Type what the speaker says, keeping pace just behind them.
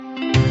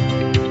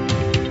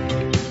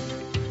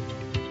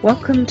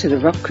Welcome to the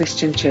Rock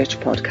Christian Church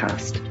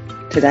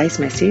podcast. Today's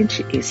message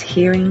is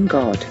Hearing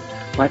God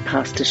by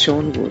Pastor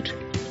Sean Wood.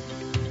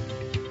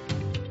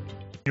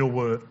 Your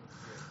word.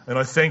 And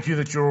I thank you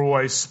that you're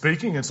always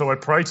speaking. And so I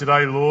pray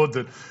today, Lord,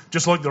 that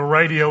just like the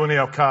radio in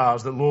our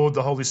cars, that, Lord,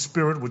 the Holy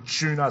Spirit would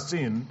tune us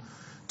in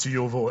to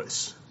your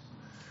voice.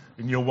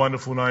 In your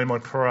wonderful name I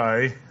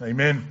pray.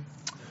 Amen.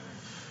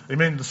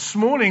 Amen. This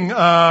morning,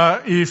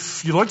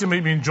 if you'd like to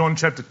meet me in John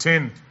chapter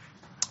 10,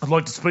 I'd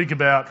like to speak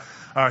about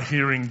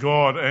hearing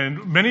God.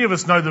 And many of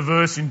us know the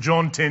verse in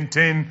John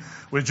 10:10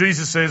 where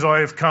Jesus says, I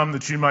have come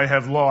that you may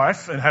have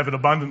life and have it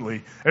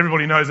abundantly.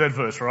 Everybody knows that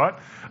verse, right?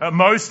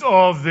 Most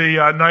of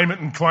the name it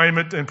and claim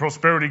it and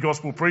prosperity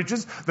gospel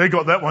preachers, they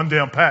got that one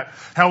down pat.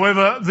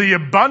 However, the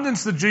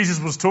abundance that Jesus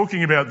was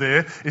talking about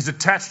there is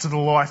attached to the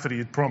life that he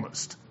had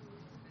promised.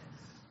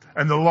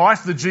 And the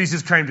life that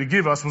Jesus came to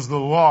give us was the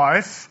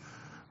life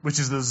which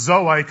is the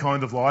Zoe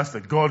kind of life, the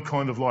God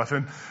kind of life.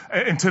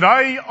 And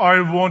today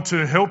I want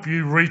to help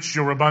you reach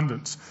your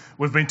abundance.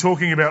 We've been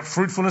talking about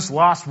fruitfulness.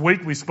 Last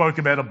week we spoke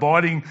about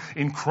abiding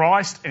in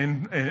Christ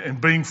and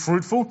being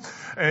fruitful.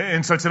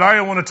 And so today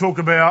I want to talk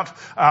about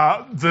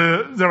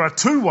there are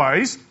two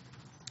ways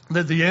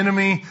that the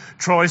enemy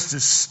tries to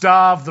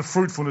starve the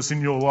fruitfulness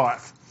in your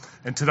life.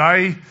 And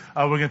today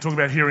we're going to talk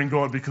about hearing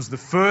God, because the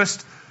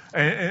first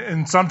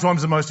and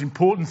sometimes the most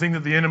important thing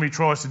that the enemy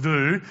tries to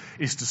do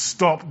is to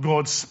stop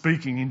God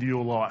speaking into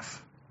your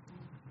life.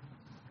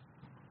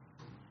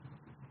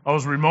 I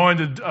was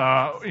reminded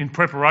in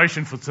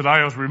preparation for today,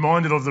 I was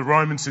reminded of the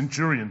Roman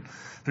centurion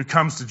who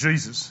comes to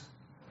Jesus.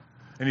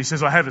 And he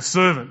says, I have a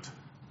servant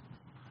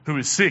who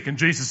is sick. And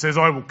Jesus says,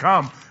 I will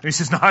come. And he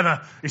says,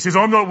 no. He says,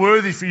 I'm not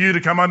worthy for you to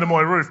come under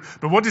my roof.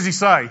 But what does he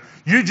say?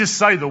 You just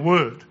say the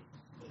word.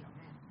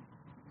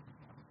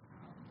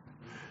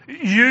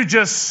 You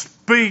just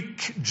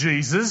speak,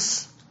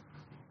 Jesus.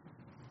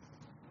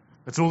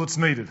 That's all that's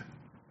needed.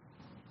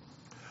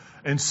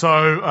 And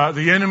so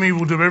the enemy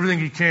will do everything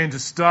he can to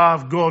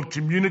starve God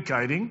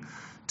communicating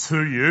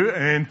to you.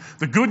 And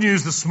the good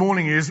news this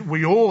morning is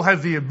we all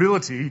have the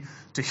ability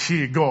to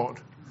hear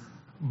God.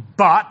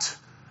 But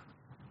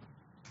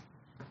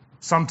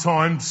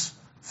sometimes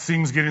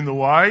things get in the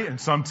way,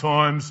 and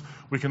sometimes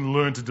we can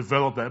learn to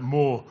develop that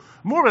more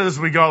as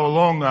we go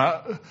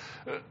along.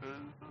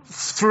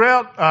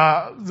 Throughout,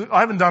 I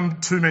haven't done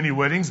too many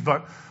weddings,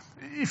 but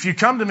if you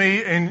come to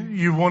me and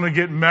you want to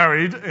get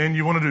married and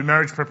you want to do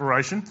marriage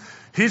preparation,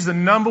 here's the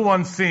number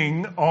one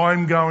thing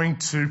I'm going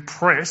to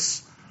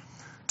press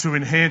to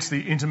enhance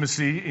the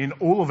intimacy in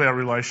all of our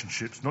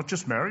relationships, not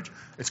just marriage.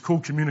 It's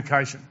called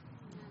communication.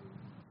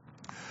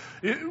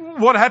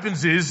 What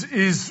happens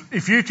is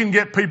if you can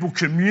get people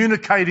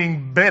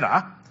communicating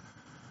better,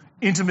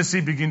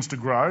 intimacy begins to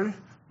grow,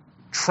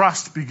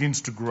 trust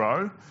begins to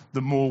grow,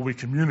 the more we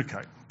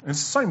communicate. And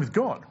it's the same with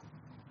God.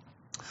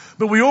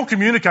 But we all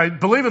communicate.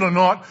 Believe it or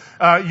not,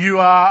 you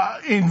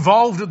are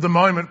involved at the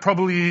moment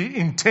probably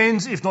in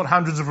tens, if not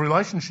hundreds of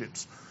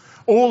relationships,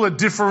 all at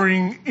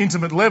differing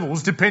intimate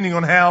levels depending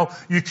on how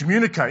you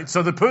communicate.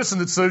 So the person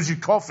that serves you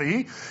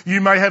coffee,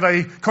 you may have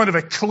a kind of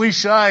a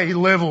cliche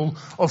level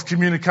of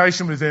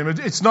communication with them.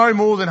 It's no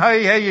more than,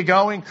 hey, how you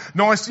going?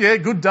 Nice, yeah,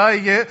 good day,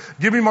 yeah.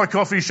 Give me my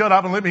coffee, shut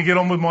up and let me get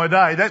on with my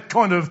day. That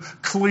kind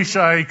of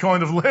cliche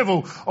kind of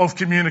level of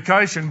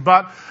communication.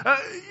 But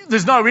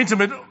there's no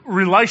intimate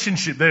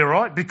relationship there,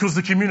 right? Because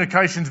the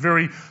communication's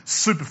very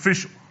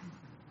superficial.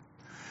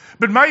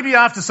 But maybe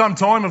after some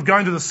time of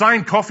going to the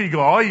same coffee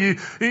guy,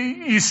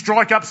 you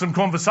strike up some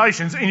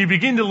conversations and you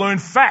begin to learn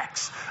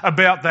facts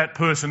about that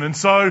person. And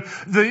so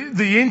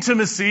the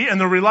intimacy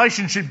and the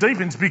relationship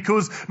deepens,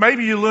 because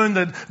maybe you learn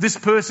that this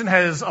person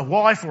has a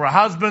wife or a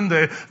husband,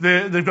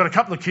 they've got a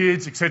couple of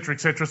kids, etc.,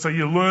 etc. So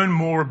you learn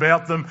more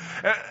about them.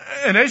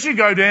 And as you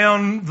go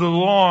down the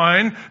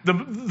line,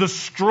 the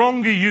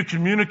stronger you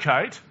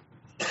communicate,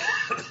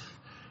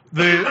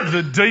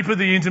 the deeper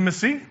the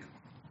intimacy,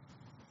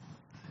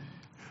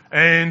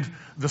 and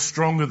the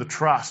stronger the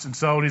trust. And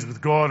so it is with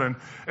God.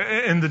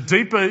 And the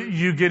deeper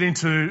you get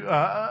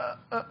into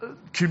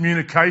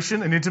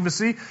communication and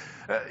intimacy,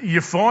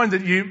 you find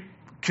that you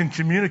can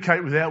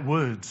communicate without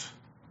words.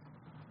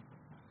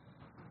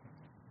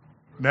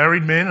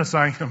 Married men are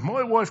saying,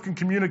 my wife can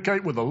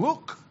communicate with a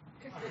look.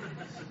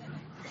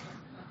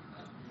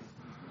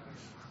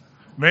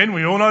 Men,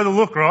 we all know the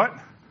look, right?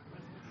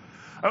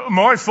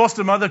 My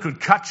foster mother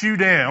could cut you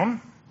down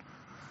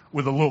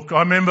with a look.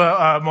 I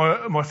remember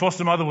my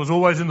foster mother was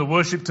always in the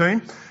worship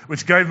team,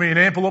 which gave me an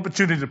ample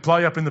opportunity to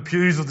play up in the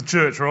pews of the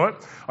church, right?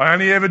 I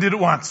only ever did it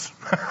once.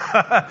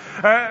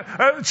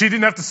 She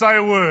didn't have to say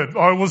a word.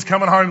 I was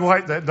coming home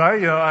late that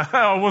day.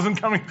 I wasn't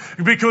coming,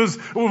 because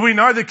we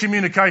know that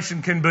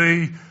communication can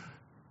be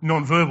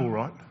non-verbal,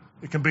 right?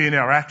 It can be in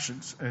our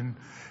actions. And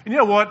you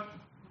know what?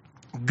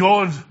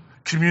 God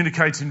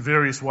communicates in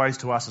various ways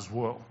to us as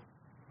well.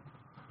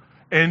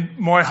 And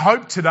my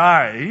hope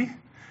today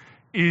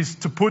is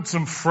to put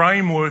some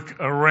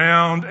framework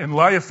around and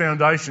lay a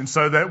foundation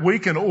so that we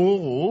can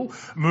all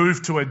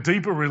move to a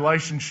deeper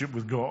relationship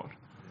with God.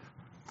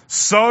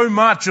 So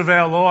much of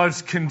our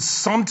lives can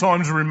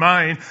sometimes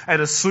remain at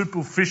a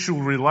superficial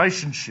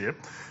relationship,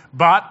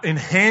 but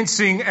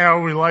enhancing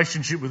our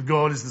relationship with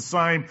God is the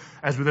same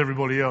as with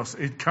everybody else.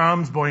 It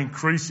comes by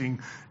increasing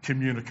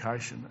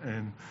communication.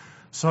 And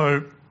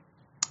so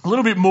a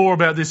little bit more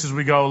about this as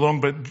we go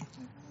along, but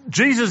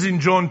Jesus in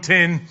John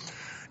 10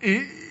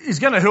 is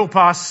going to help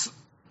us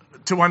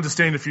to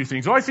understand a few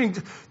things. I think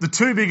the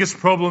two biggest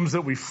problems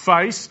that we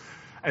face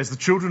as the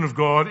children of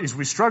God is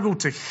we struggle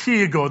to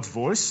hear God's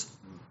voice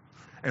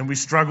and we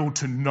struggle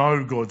to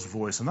know God's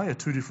voice, and they are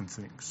two different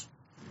things.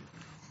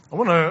 I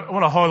want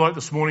to highlight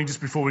this morning, just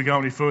before we go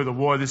any further,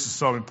 why this is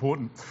so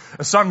important.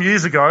 Some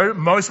years ago,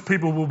 most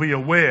people will be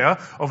aware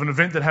of an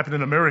event that happened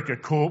in America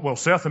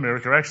South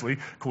America actually,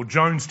 called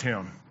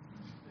Jonestown.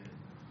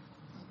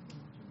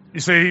 You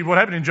see, what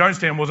happened in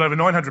Jonestown was over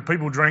 900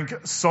 people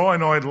drank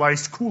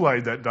cyanide-laced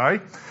Kool-Aid that day,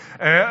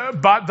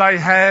 but they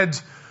had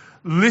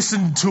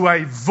listened to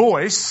a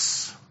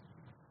voice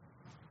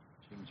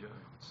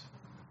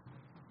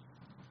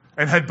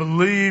and had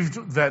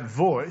believed that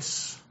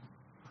voice,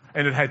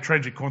 and it had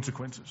tragic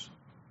consequences.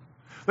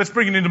 Let's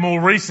bring it into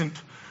more recent.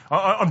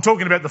 I'm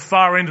talking about the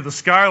far end of the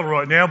scale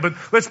right now, but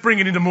let's bring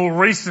it into more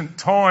recent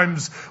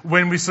times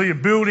when we see a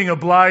building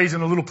ablaze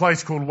in a little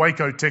place called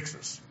Waco,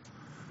 Texas,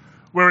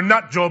 where a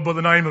nut job by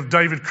the name of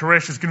David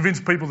Koresh has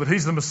convinced people that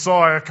he's the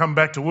Messiah come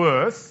back to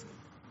earth.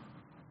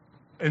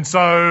 And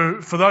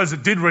so, for those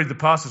that did read the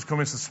pastor's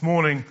comments this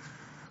morning,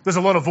 there's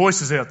a lot of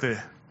voices out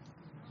there.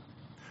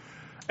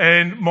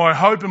 And my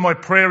hope and my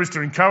prayer is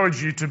to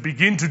encourage you to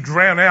begin to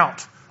drown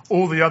out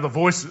all the other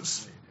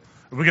voices.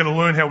 We're going to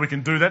learn how we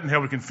can do that and how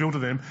we can filter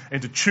them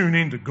and to tune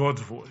in to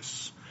God's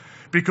voice.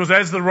 Because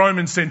as the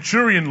Roman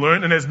centurion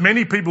learned, and as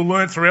many people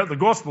learned throughout the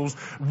Gospels,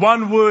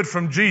 one word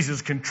from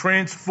Jesus can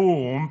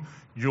transform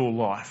your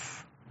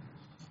life.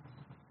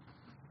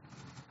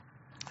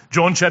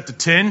 John chapter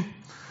 10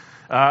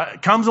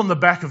 comes on the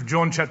back of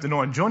John chapter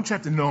 9. John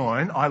chapter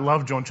 9, I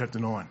love John chapter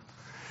 9.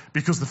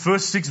 Because the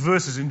first 6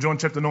 verses in John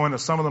chapter 9 are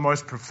some of the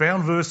most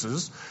profound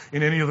verses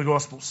in any of the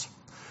Gospels.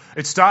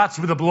 It starts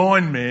with a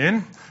blind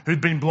man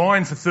who'd been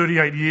blind for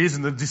 38 years,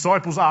 and the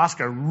disciples ask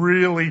a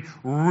really,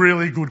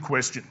 really good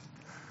question.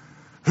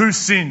 Who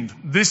sinned,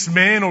 this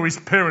man or his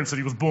parents, that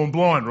he was born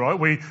blind, right?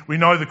 We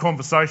know the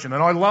conversation.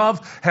 And I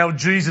love how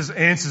Jesus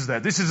answers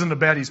that. This isn't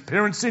about his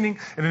parents sinning,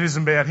 and it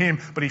isn't about him,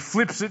 but he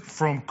flips it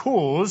from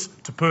cause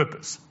to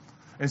purpose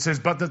and says,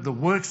 but that the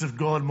works of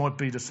God might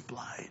be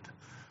displayed.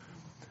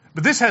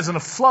 But this has a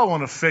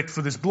flow-on effect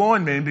for this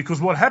blind man, because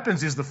what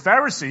happens is the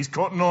Pharisees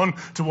cotton on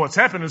to what's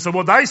happened. And so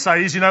what they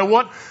say is, you know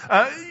what,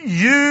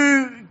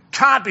 you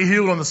can't be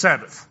healed on the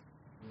Sabbath.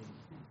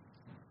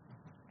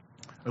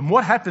 And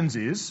what happens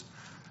is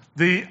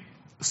the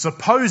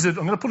supposed, I'm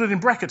going to put it in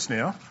brackets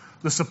now,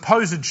 the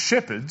supposed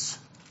shepherds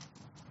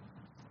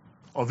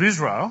of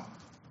Israel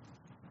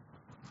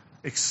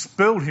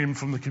expelled him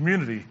from the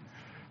community.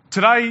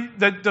 Today,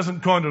 that doesn't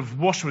kind of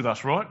wash with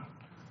us, right?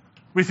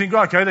 We think,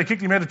 okay, they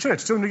kicked him out of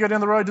church. Tell him to go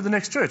down the road to the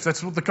next church.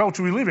 That's what the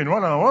culture we live in,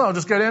 right? Oh, well, I'll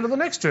just go down to the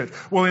next church.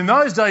 Well, in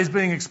those days,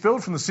 being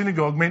expelled from the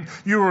synagogue meant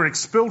you were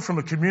expelled from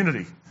a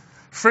community.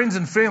 Friends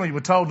and family were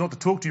told not to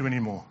talk to you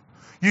anymore.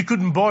 You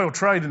couldn't buy or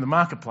trade in the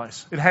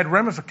marketplace. It had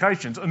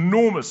ramifications,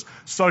 enormous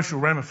social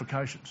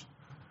ramifications.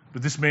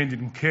 But this man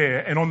didn't care.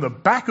 And on the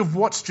back of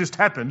what's just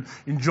happened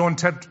in John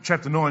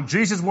chapter 9,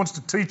 Jesus wants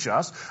to teach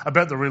us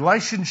about the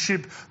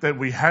relationship that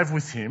we have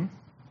with him.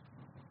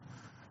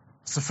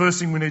 So the first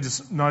thing we need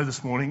to know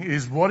this morning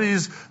is, what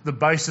is the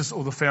basis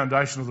or the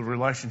foundation of the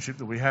relationship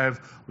that we have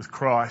with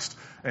Christ,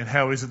 and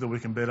how is it that we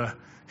can better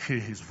hear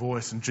his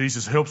voice? And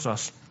Jesus helps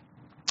us.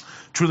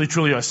 Truly,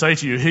 truly, I say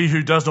to you, he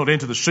who does not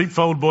enter the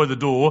sheepfold by the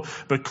door,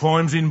 but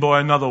climbs in by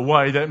another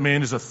way, that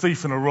man is a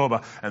thief and a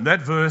robber. And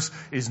that verse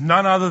is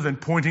none other than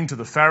pointing to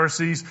the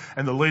Pharisees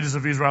and the leaders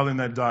of Israel in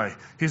that day.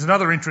 Here's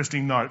another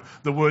interesting note.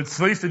 The word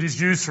thief that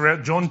is used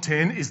throughout John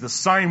 10 is the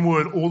same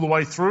word all the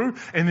way through,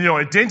 and the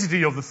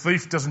identity of the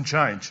thief doesn't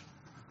change.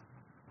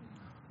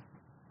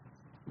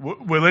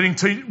 We're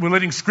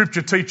letting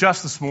Scripture teach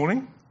us this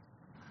morning.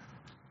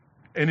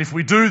 And if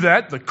we do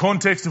that, the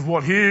context of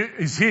what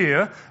is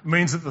here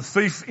means that the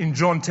thief in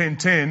John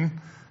 10:10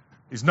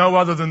 is no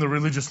other than the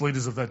religious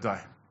leaders of that day.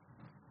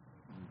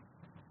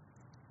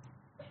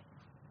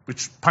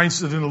 Which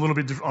paints it in a little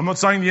bit different. I'm not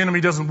saying the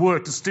enemy doesn't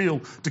work to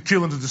steal, to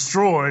kill and to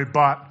destroy,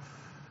 but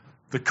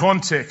the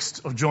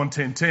context of John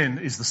 10:10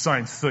 is the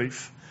same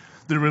thief.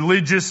 The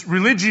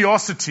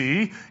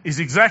religiosity is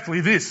exactly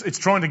this. It's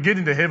trying to get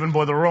into heaven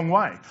by the wrong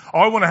way.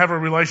 I want to have a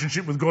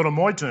relationship with God on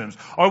my terms.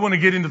 I want to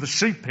get into the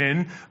sheep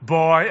pen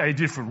by a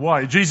different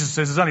way. Jesus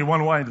says there's only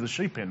one way into the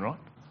sheep pen, right?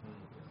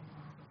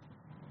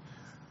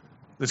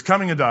 There's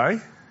coming a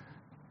day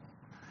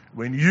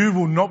when you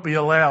will not be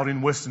allowed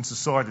in Western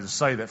society to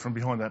say that from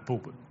behind that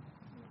pulpit.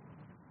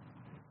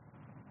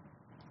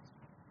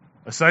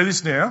 I say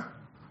this now,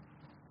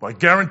 but I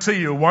guarantee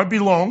you it won't be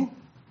long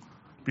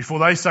before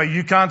they say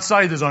you can't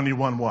say there's only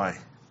one way.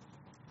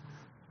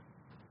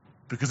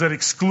 Because that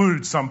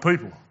excludes some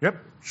people. Yep,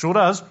 sure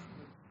does.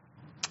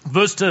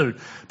 Verse 2,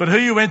 but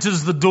he who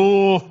enters the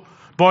door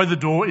by the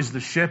door is the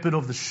shepherd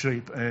of the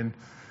sheep. And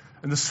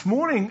this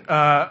morning,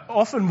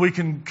 often we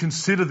can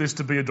consider this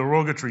to be a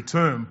derogatory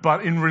term,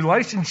 but in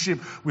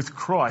relationship with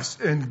Christ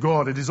and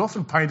God, it is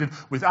often painted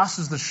with us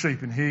as the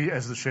sheep and he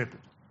as the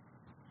shepherd.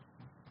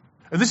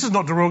 And this is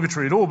not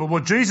derogatory at all, but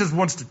what Jesus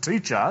wants to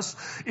teach us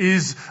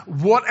is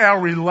what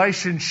our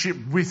relationship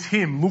with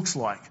him looks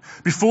like.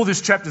 Before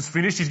this chapter's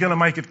finished, he's going to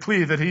make it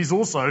clear that he's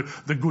also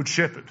the good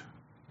shepherd.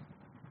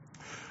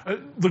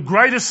 The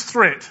greatest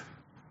threat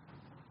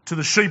to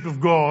the sheep of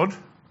God,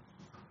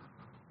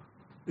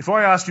 if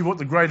I ask you what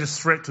the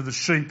greatest threat to the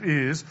sheep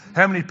is,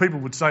 how many people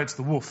would say it's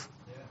the wolf?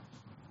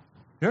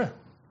 Yeah,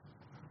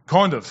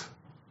 kind of.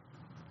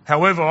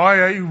 However,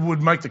 I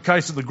would make the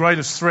case that the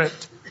greatest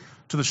threat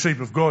to the sheep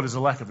of God is the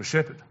lack of a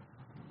shepherd.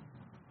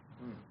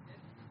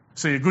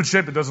 See, a good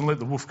shepherd doesn't let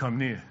the wolf come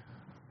near.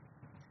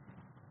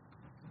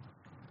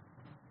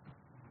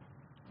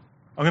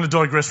 I'm going to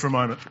digress for a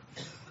moment,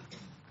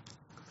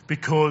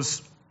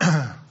 because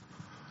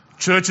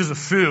churches are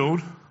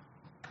filled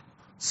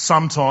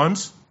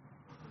sometimes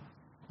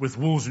with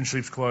wolves in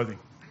sheep's clothing.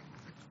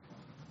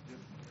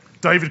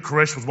 David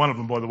Koresh was one of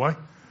them, by the way.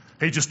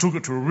 He just took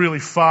it to a really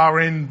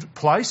far end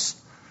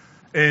place.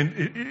 And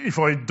if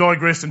I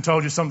digressed and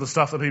told you some of the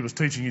stuff that he was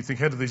teaching, you'd think,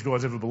 how do these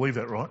guys ever believe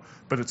that, right?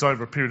 But it's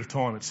over a period of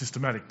time. It's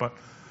systematic. But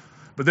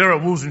there are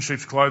wolves in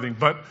sheep's clothing.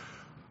 But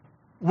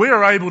we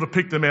are able to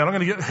pick them out. I'm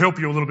going to help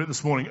you a little bit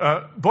this morning.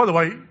 By the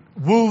way,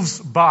 wolves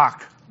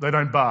bark. They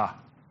don't bar.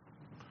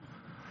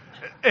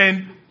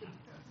 And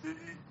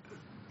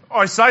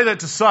I say that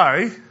to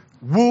say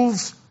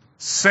wolves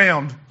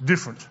sound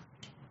different.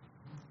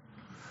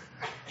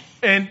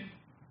 And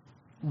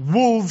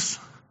wolves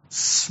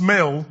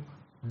smell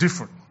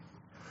different.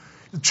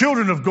 The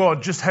children of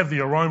God just have the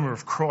aroma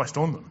of Christ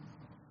on them.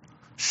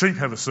 Sheep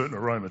have a certain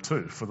aroma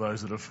too, for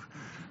those that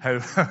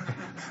have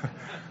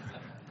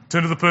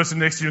turn to the person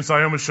next to you and say,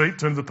 I'm a sheep.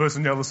 Turn to the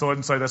person on the other side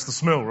and say, that's the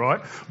smell,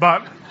 right?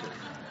 But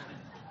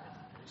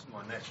it's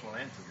my natural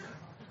anthem.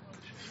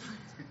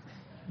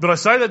 But I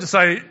say that to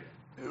say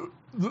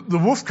the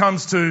wolf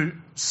comes to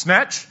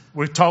snatch.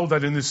 We're told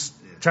that in this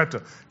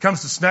chapter.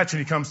 Comes to snatch and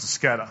he comes to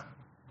scatter.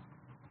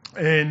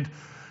 And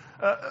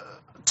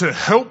to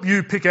help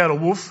you pick out a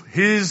wolf,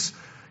 here's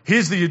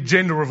the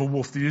agenda of a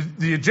wolf.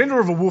 The agenda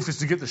of a wolf is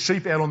to get the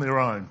sheep out on their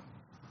own.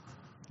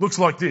 Looks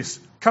like this.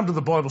 Come to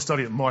the Bible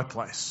study at my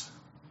place.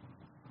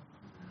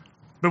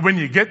 But when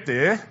you get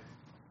there,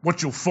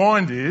 what you'll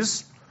find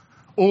is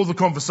all the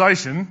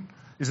conversation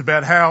is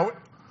about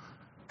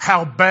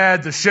how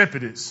bad the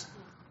shepherd is.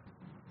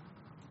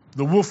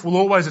 The wolf will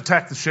always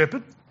attack the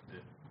shepherd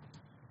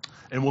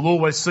and will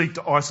always seek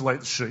to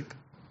isolate the sheep.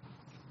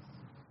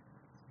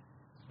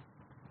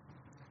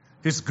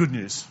 Here's the good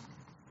news.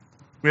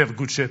 We have a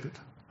good shepherd.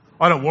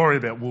 I don't worry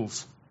about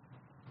wolves.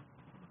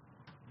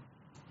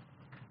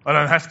 I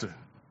don't have to.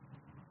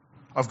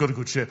 I've got a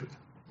good shepherd.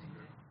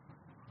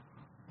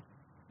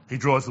 He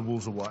drives the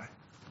wolves away.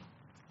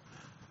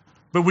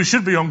 But we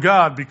should be on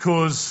guard,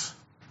 because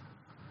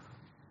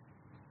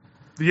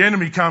the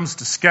enemy comes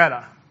to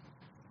scatter.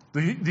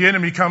 The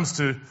enemy comes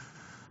to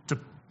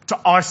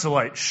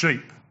isolate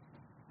sheep.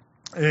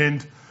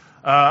 And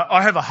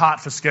I have a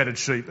heart for scattered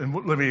sheep. And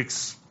let me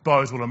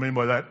expose what I mean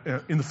by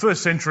that. In the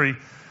first century,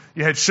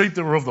 you had sheep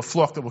that were of the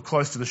flock that were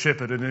close to the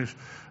shepherd. And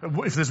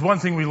if there's one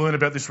thing we learn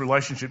about this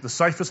relationship, the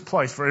safest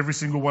place for every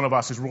single one of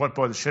us is right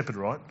by the shepherd,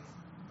 right?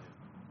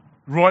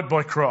 Right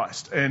by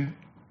Christ. And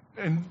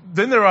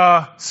then there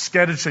are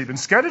scattered sheep. And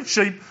scattered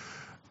sheep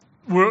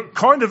were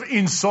kind of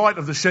in sight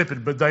of the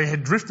shepherd, but they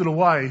had drifted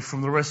away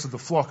from the rest of the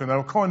flock, and they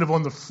were kind of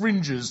on the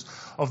fringes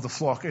of the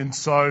flock. And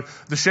so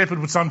the shepherd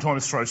would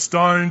sometimes throw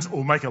stones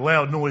or make a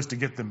loud noise to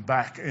get them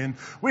back. And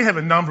we have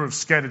a number of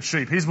scattered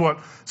sheep. Here's what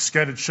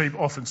scattered sheep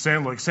often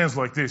sound like. It sounds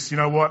like this. You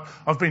know what?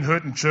 I've been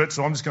hurt in church,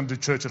 so I'm just going to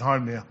do church at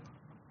home now.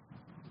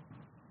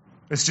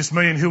 It's just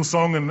me and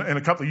Hillsong and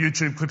a couple of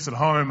YouTube clips at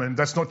home, and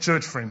that's not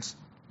church, friends.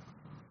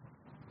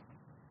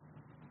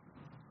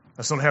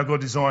 That's not how God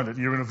designed it.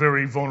 You're in a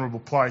very vulnerable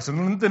place.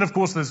 And then, of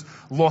course, there's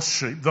lost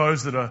sheep,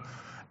 those that are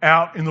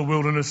out in the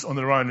wilderness on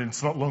their own, and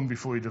it's not long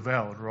before you're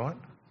devoured, right?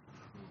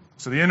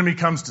 So the enemy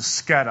comes to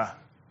scatter.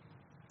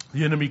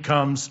 The enemy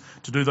comes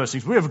to do those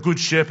things. We have a good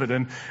shepherd,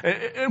 and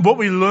what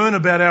we learn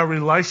about our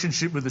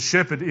relationship with the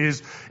shepherd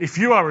is, if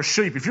you are a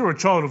sheep, if you're a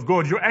child of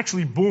God, you're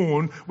actually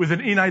born with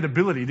an innate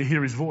ability to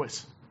hear his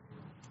voice.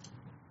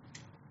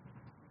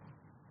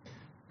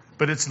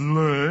 But it's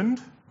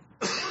learned.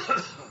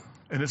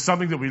 And it's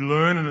something that we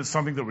learn, and it's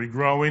something that we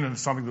grow in, and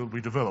it's something that we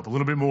develop. A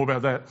little bit more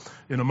about that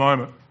in a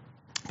moment.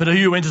 But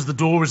he who enters the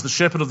door is the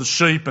shepherd of the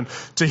sheep, and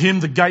to him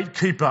the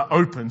gatekeeper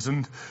opens.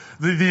 And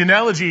the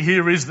analogy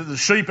here is that the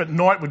sheep at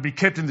night would be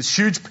kept in this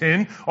huge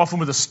pen, often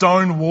with a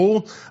stone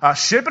wall.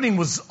 Shepherding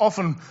was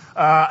often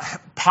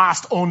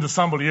passed on to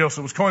somebody else.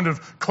 It was kind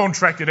of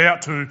contracted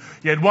out to.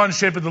 You had one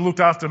shepherd that looked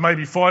after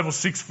maybe 5 or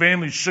 6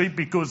 family sheep,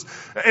 because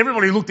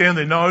everybody looked down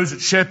their nose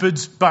at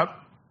shepherds, but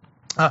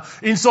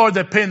inside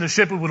that pen, the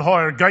shepherd would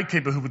hire a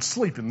gatekeeper who would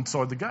sleep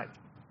inside the gate.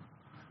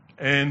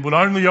 and would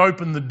only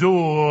open the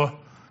door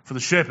for the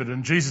shepherd,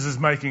 and Jesus is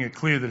making it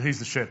clear that he's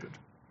the shepherd.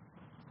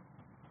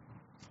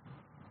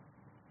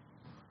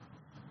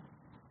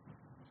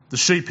 The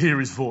sheep hear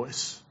his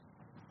voice.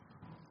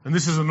 And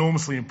this is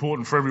enormously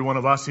important for every one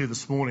of us here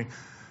this morning.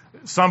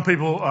 Some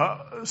people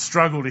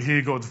struggle to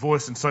hear God's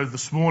voice, and so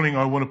this morning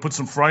I want to put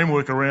some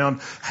framework around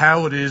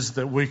how it is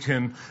that we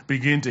can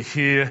begin to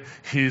hear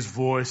his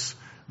voice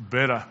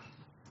better.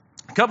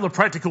 A couple of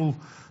practical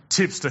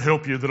tips to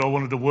help you that I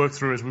wanted to work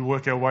through as we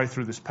work our way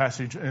through this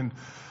passage. And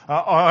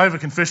I have a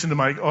confession to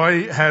make.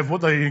 I have what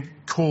they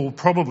call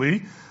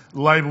probably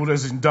labelled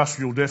as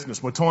industrial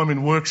deafness. My time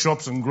in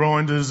workshops and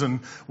grinders and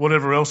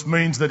whatever else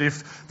means that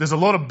if there's a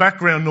lot of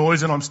background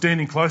noise and I'm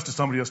standing close to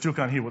somebody, I still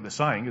can't hear what they're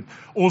saying.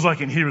 All I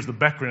can hear is the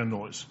background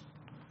noise.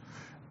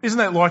 Isn't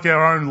that like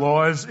our own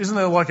lives? Isn't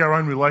that like our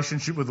own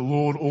relationship with the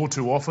Lord all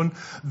too often?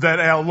 That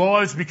our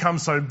lives become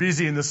so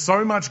busy and there's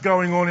so much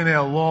going on in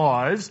our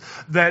lives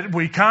that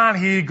we can't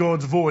hear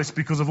God's voice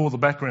because of all the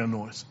background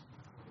noise.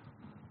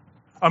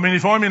 I mean,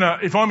 if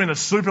I'm in a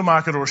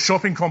supermarket or a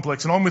shopping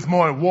complex and I'm with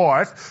my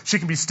wife, she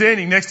can be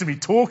standing next to me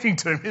talking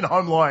to me and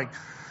I'm like,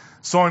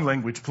 sign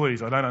language,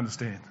 please, I don't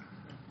understand.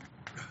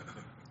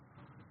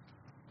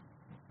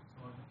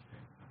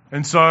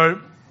 And so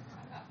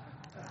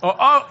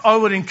I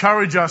would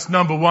encourage us,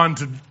 number one,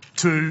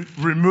 to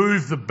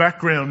remove the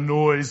background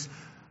noise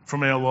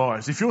from our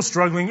lives. If you're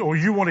struggling or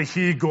you want to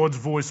hear God's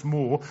voice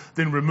more,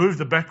 then remove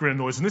the background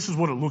noise. And this is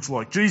what it looks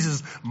like.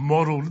 Jesus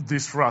modelled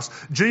this for us.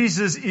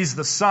 Jesus is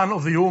the Son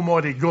of the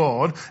Almighty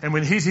God, and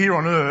when he's here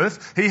on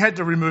earth, he had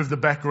to remove the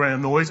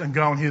background noise and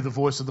go and hear the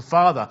voice of the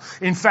Father.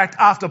 In fact,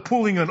 after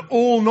pulling an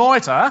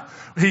all-nighter,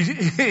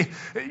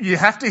 you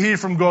have to hear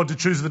from God to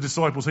choose the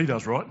disciples he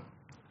does, right?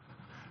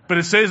 But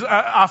it says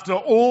after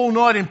all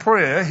night in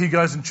prayer, he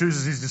goes and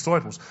chooses his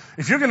disciples.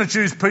 If you're going to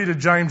choose Peter,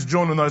 James,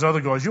 John and those other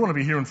guys, you want to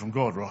be hearing from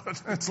God,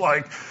 right? It's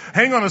like,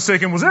 hang on a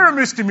second, was there a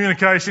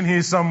miscommunication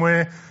here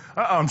somewhere?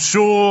 I'm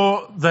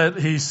sure that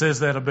he says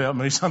that about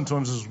me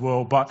sometimes as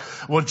well. But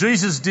what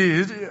Jesus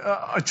did,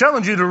 I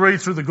challenge you to read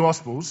through the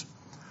Gospels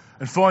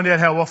and find out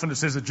how often it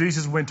says that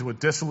Jesus went to a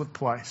desolate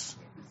place.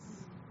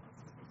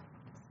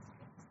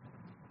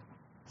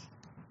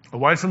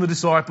 Away from the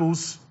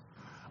disciples,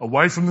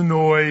 away from the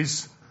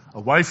noise,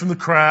 away from the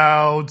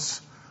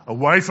crowds,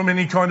 away from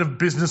any kind of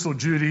business or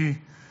duty.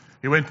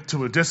 He went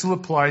to a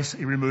desolate place.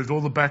 He removed all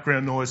the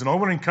background noise. And I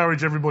want to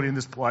encourage everybody in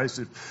this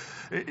place,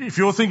 if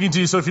you're thinking to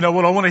yourself, you know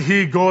what, I want to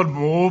hear God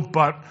more,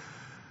 but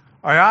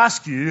I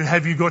ask you,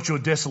 have you got your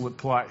desolate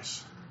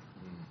place?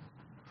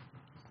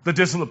 The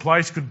desolate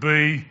place could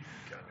be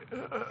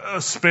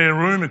a spare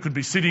room. It could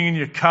be sitting in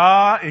your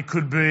car. It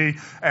could be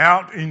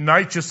out in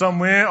nature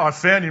somewhere. I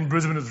found in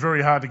Brisbane it's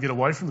very hard to get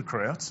away from the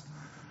crowds.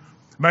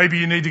 Maybe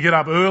you need to get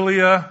up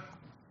earlier.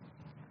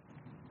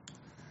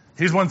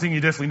 Here's one thing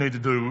you definitely need to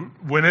do.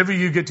 Whenever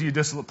you get to your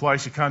desolate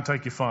place, you can't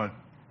take your phone.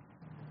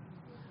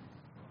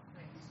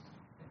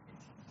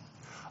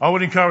 I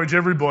would encourage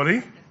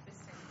everybody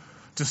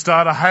to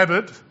start a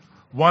habit,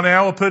 1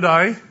 hour per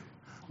day,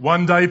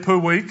 1 day per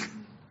week,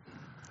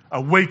 a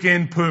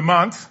weekend per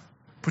month.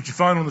 Put your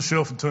phone on the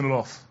shelf and turn it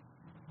off.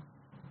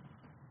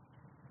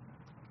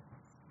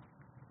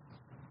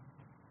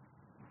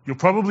 You'll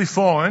probably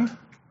find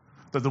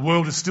that the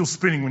world is still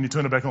spinning when you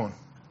turn it back on.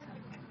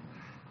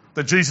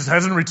 That Jesus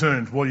hasn't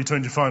returned while you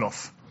turned your phone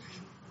off.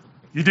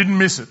 You didn't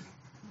miss it.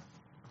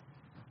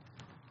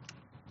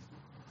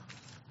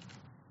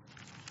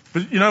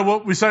 But you know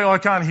what? We say, I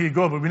can't hear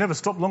God, but we never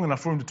stop long enough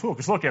for him to talk.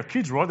 It's like our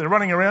kids, right? They're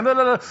running around.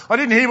 No, I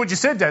didn't hear what you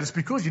said, Dad. It's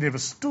because you never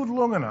stood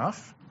long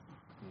enough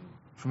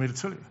for me to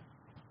tell you.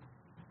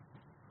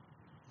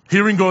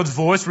 Hearing God's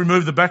voice,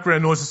 remove the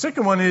background noise. The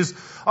second one is,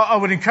 I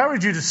would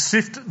encourage you to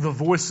sift the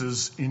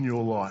voices in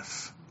your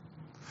life.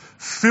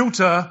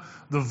 Filter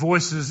the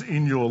voices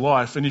in your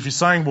life. And if you're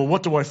saying, well,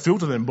 what do I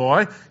filter them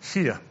by?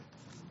 Here.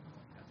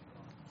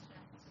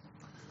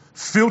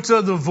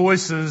 Filter the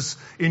voices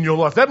in your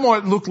life. That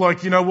might look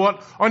like, you know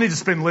what, I need to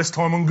spend less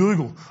time on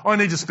Google. I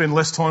need to spend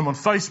less time on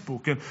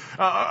Facebook. And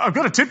I've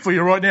got a tip for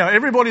you right now.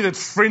 Everybody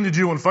that's friended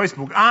you on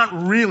Facebook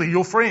aren't really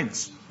your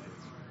friends.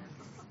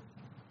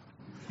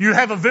 You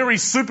have a very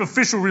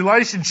superficial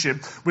relationship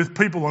with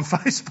people on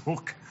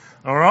Facebook.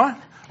 All right?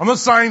 I'm not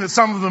saying that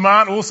some of them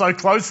aren't also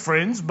close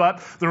friends,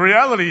 but the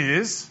reality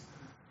is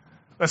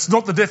that's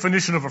not the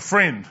definition of a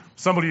friend,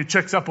 somebody who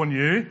checks up on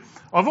you.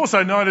 I've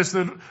also noticed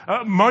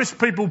that most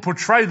people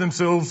portray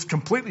themselves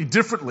completely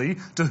differently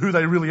to who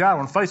they really are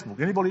on Facebook.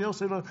 Anybody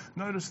else ever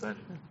notice that?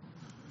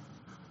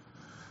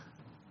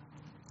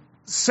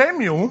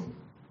 Samuel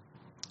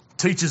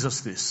teaches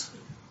us this.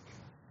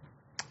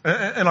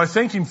 And I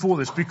thank him for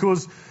this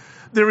because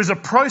there is a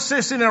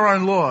process in our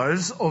own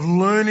lives of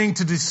learning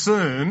to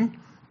discern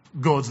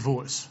God's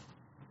voice,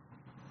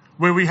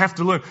 where we have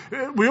to learn.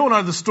 We all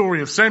know the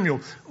story of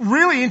Samuel.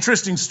 Really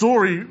interesting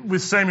story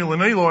with Samuel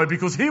and Eli,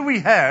 because here we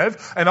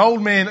have an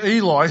old man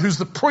Eli who's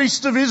the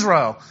priest of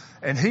Israel,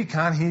 and he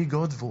can't hear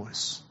God's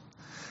voice.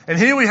 And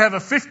here we have a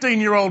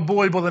 15-year-old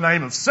boy by the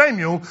name of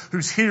Samuel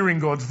who's hearing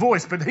God's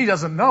voice, but he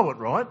doesn't know it,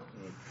 right?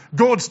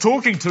 God's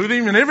talking to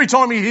him, and every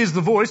time he hears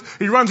the voice,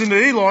 he runs into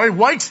Eli,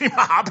 wakes him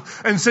up,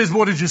 and says,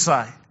 "What did you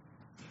say?"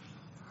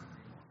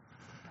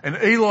 And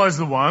Eli's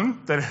the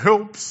one that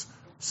helps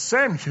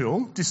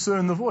Samuel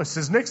discern the voice.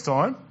 Says, next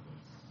time,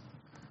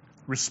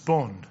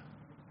 respond.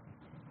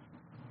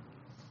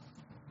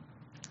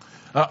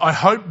 I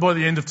hope by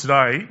the end of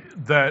today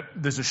that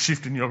there's a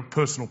shift in your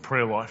personal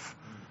prayer life.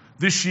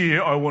 This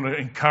year, I want to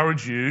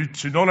encourage you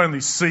to not only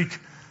seek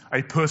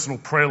a personal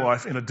prayer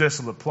life in a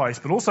desolate place,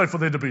 but also for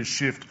there to be a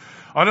shift.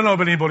 I don't know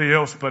about anybody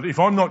else, but if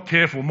I'm not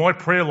careful, my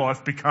prayer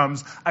life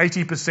becomes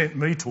 80%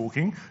 me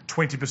talking,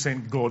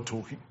 20% God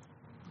talking.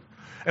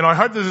 And I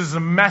hope that there's a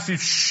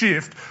massive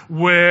shift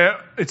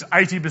where it's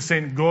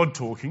 80% God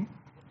talking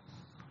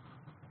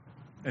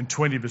and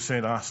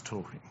 20% us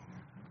talking.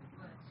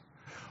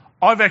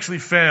 I've actually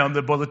found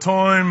that by the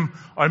time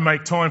I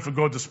make time for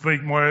God to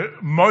speak,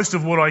 most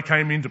of what I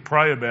came in to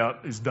pray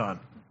about is done.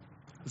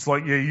 It's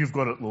like, yeah, you've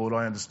got it, Lord,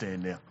 I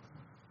understand now.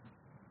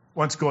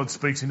 Once God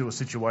speaks into a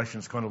situation,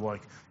 it's kind of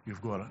like,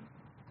 you've got it.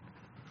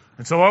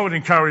 And so I would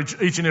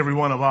encourage each and every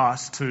one of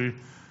us to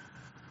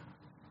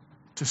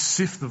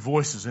sift the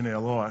voices in our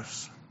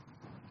lives.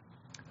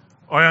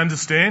 I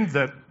understand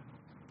that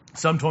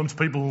sometimes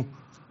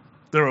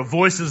there are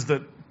voices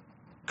that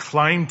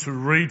claim to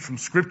read from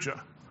Scripture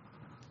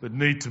that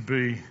need to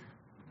be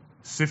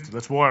sifted.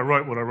 That's why I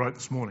wrote what I wrote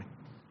this morning.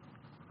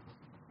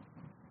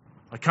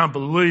 I can't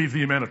believe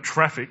the amount of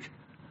traffic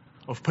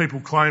of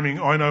people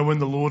claiming, I know when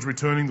the Lord's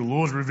returning, the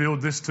Lord's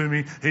revealed this to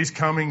me, He's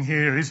coming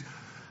here.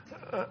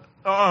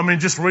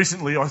 Just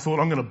recently I thought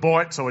I'm going to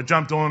bite, so I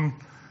jumped on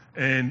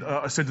and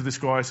I said to this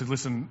guy, I said,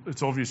 listen,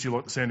 it's obvious you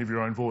like the sound of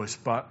your own voice,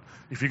 but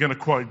if you're going to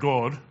quote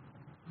God,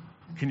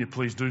 can you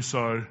please do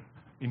so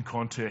in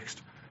context?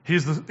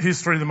 Here's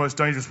three of the most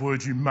dangerous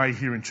words you may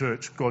hear in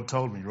church. God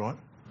told me, right?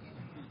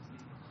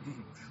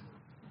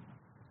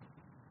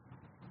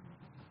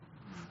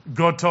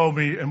 God told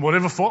me, and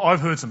I've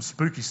heard some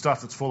spooky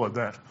stuff that's followed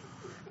that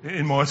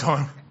in my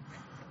time.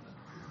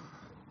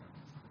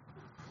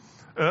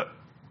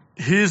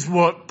 Here's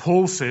what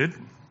Paul said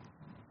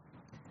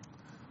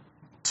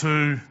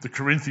to the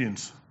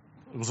Corinthians.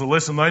 It was a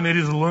lesson they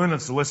needed to learn.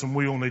 It's a lesson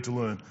we all need to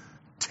learn.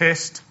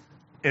 Test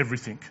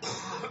everything.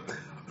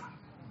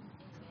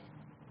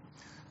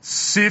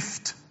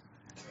 Sift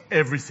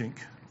everything.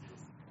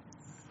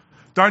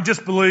 Don't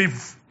just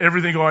believe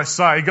everything I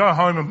say. Go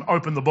home and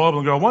open the Bible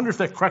and go, I wonder if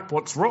that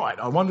crackpot's right.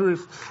 I wonder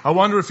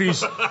if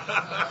he's...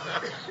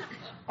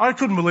 I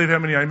couldn't believe how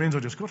many amens I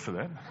just got for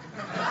that.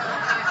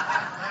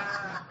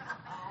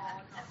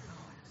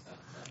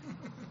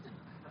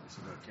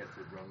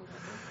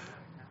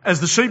 As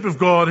the sheep of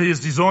God, He has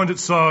designed it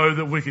so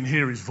that we can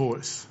hear His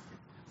voice.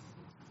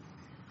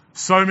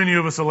 So many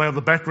of us allow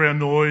the background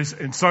noise,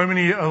 and so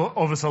many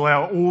of us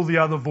allow all the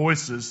other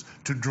voices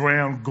to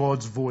drown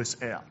God's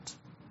voice out.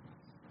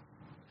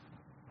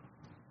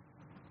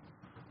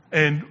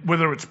 And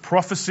whether it's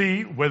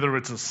prophecy, whether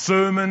it's a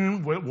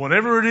sermon,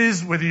 whatever it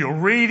is, whether you're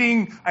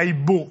reading a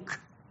book,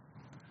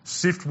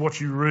 sift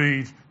what you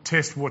read,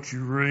 test what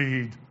you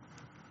read.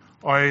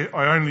 I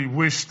only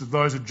wish that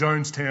those at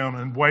Jonestown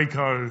and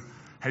Waco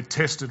had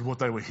tested what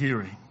they were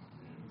hearing.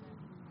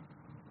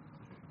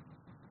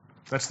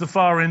 That's the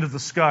far end of the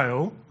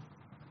scale.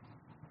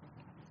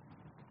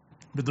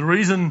 But the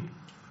reason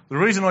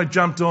I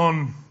jumped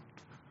on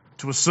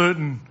to a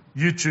certain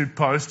YouTube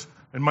post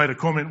and made a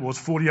comment was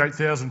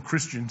 48,000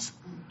 Christians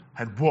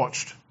had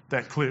watched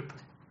that clip.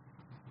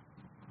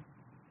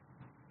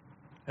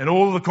 And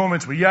all of the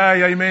comments were,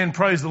 yay, amen,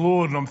 praise the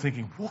Lord. And I'm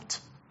thinking,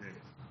 what?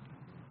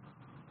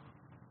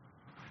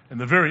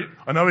 And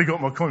I know he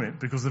got my comment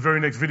because the very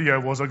next video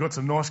was I got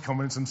some nice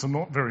comments and some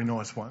not very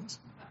nice ones.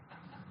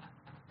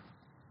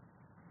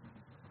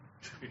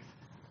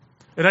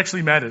 It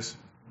actually matters.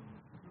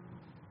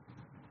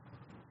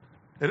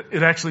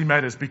 It actually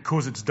matters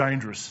because it's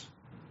dangerous.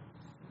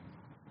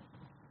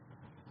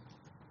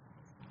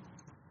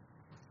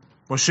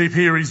 My sheep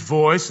hear His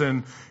voice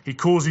and He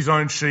calls His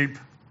own sheep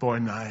by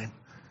name.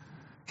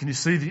 Can you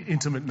see the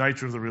intimate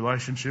nature of the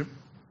relationship?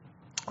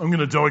 I'm going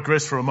to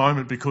digress for a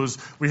moment because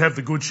we have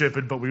the Good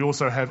Shepherd, but we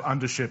also have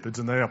under-shepherds,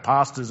 and they are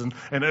pastors and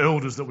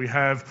elders that we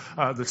have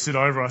that sit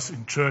over us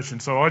in church.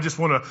 And so I just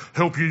want to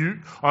help you.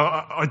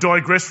 I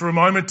digress for a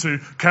moment to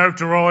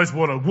characterise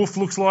what a wolf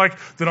looks like.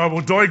 Then I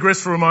will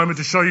digress for a moment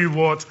to show you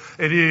what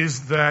it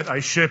is that a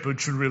shepherd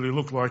should really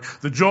look like.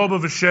 The job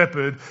of a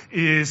shepherd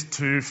is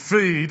to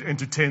feed and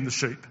to tend the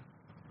sheep.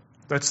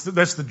 That's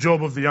the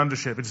job of the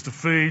under-shepherd, is to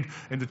feed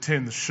and to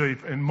tend the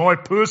sheep. And my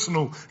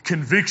personal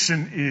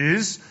conviction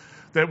is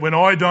that when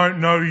I don't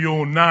know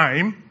your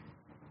name,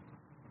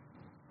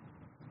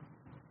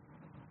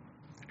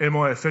 am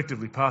I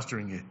effectively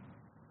pastoring you?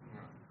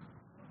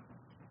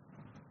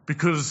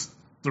 Because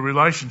the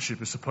relationship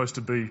is supposed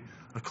to be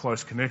a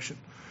close connection.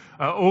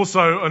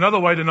 Also, another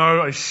way to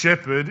know a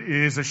shepherd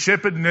is a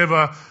shepherd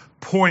never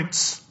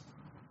points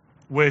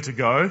where to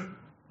go.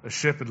 A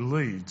shepherd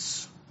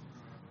leads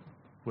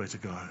where to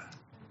go.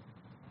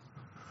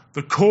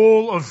 The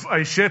call of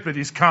a shepherd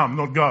is come,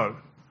 not go.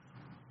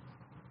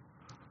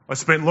 I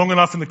spent long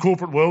enough in the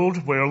corporate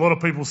world where a lot of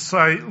people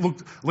say,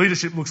 look,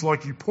 leadership looks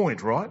like you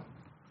point, right?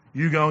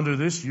 You go and do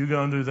this, you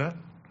go and do that.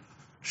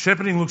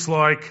 Shepherding looks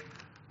like,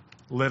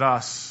 let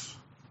us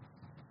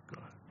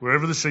go.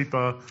 Wherever the sheep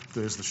are,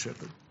 there's the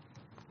shepherd.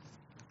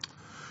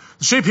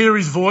 The sheep hear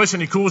his voice,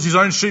 and he calls his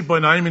own sheep by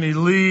name, and he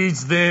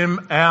leads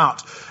them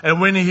out. And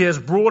when he has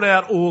brought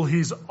out all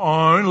his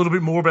own, a little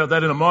bit more about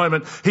that in a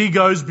moment, he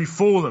goes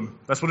before them.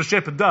 That's what a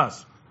shepherd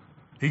does.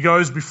 He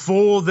goes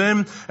before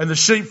them, and the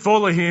sheep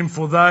follow him,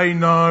 for they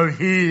know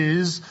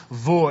his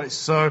voice.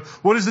 So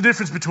what is the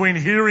difference between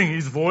hearing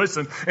his voice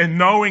and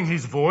knowing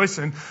his voice?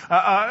 And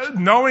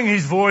knowing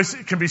his voice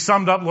can be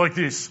summed up like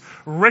this.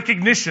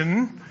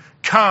 Recognition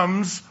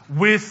comes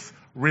with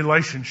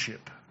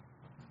relationship.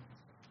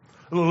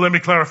 Let me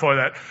clarify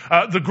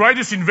that. The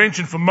greatest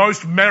invention for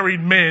most married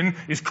men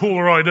is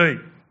caller ID.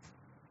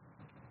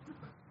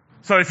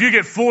 So if you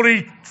get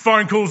 40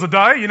 phone calls a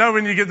day, you know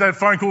when you get that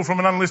phone call from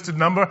an unlisted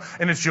number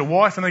and it's your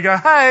wife and they go,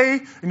 hey,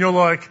 and you're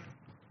like,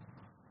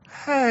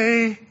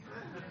 hey.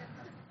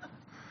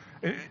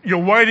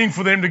 You're waiting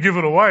for them to give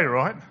it away,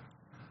 right?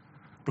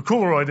 But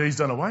caller ID's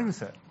done away with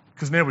that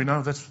because now we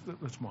know that's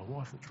my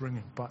wife that's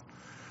ringing.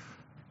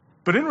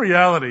 But in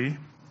reality,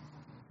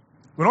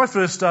 when I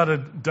first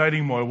started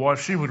dating my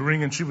wife, she would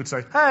ring and she would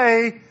say,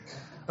 hey,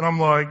 and I'm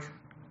like,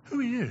 who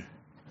are you?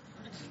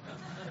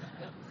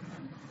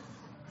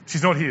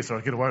 She's not here, so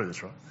I get away with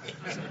this, right?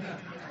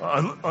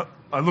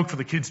 I look for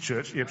the kids'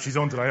 church. Yep, she's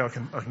on today. I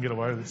can get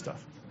away with this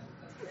stuff.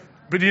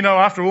 But you know,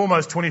 after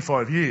almost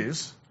 25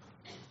 years,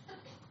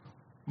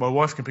 my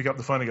wife can pick up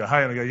the phone and go,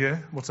 hey, and I go,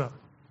 yeah, what's up?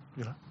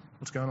 You know,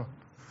 what's going on?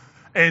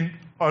 And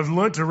I've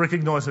learnt to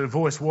recognise her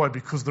voice. Why?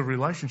 Because the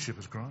relationship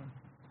has grown.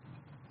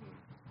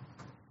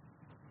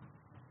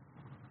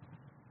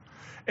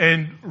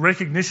 And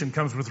recognition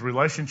comes with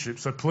relationship.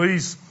 So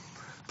please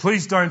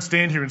don't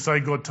stand here and say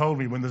God told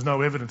me when there's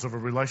no evidence of a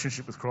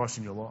relationship with Christ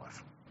in your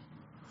life.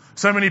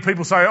 So many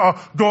people say, oh,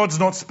 God's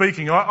not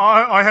speaking.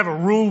 I have a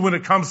rule when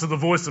it comes to the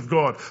voice of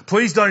God.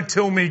 Please don't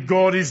tell me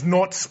God is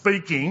not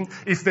speaking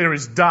if there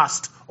is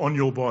dust on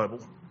your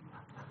Bible.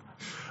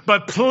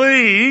 But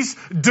please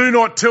do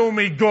not tell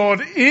me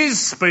God is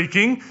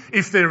speaking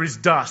if there is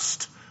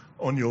dust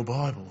on your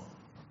Bible.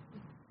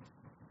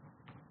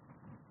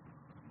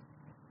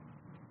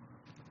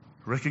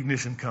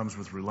 Recognition comes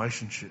with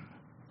relationship.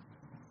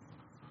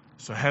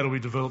 So how do we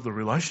develop the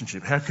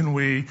relationship? How can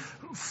we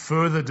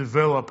further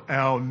develop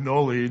our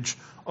knowledge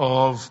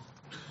of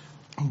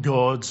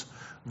God's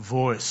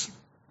voice?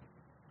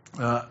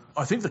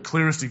 I think the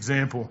clearest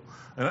example,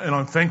 and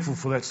I'm thankful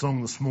for that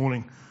song this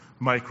morning,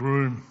 Make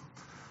Room.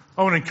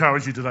 I want to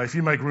encourage you today, if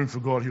you make room for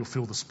God, He'll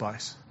fill the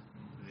space.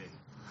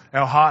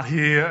 Our heart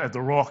here at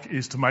The Rock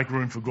is to make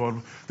room for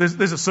God.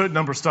 There's a certain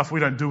number of stuff we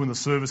don't do in the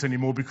service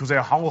anymore because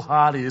our whole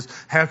heart is,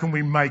 how can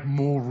we make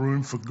more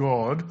room for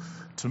God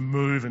to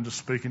move and to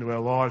speak into our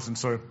lives? And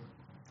so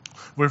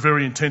we're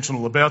very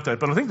intentional about that.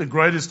 But I think the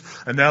greatest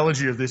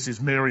analogy of this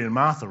is Mary and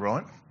Martha,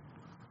 right?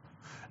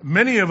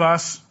 Many of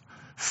us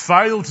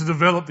fail to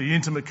develop the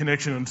intimate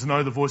connection and to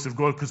know the voice of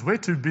God because we're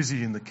too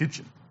busy in the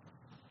kitchen.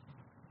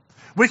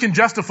 We can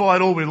justify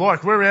it all we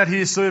like. We're out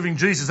here serving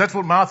Jesus. That's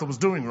what Martha was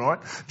doing, right?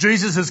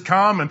 Jesus has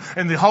come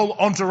and the whole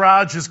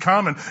entourage has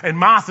come and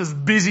Martha's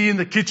busy in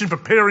the kitchen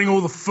preparing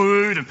all the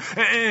food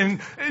and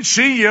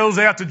she yells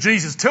out to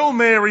Jesus, tell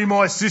Mary,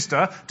 my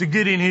sister, to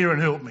get in here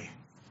and help me.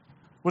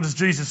 What does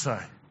Jesus say?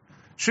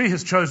 She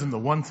has chosen the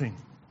one thing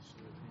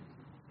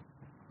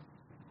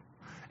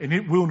and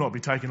it will not be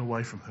taken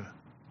away from her.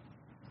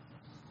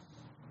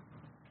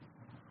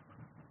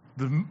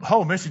 The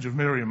whole message of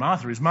Mary and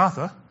Martha is,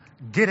 Martha,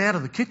 get out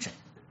of the kitchen.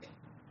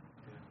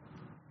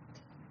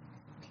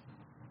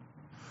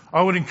 I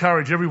would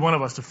encourage every one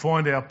of us to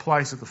find our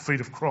place at the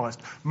feet of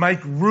Christ. Make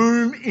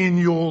room in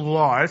your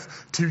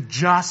life to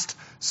just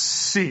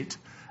sit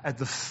at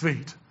the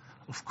feet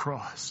of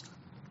Christ.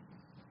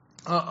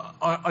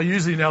 I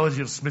use the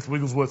analogy of Smith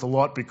Wigglesworth a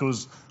lot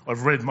because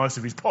I've read most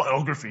of his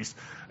biographies.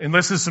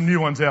 Unless there's some new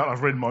ones out,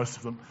 I've read most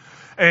of them.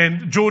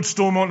 And George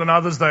Stormont and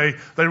others, they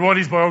write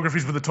his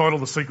biographies with the title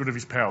The Secret of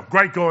His Power.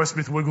 Great guy,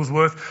 Smith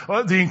Wigglesworth.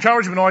 The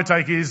encouragement I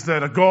take is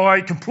that a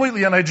guy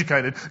completely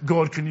uneducated,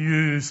 God can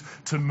use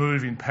to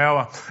move in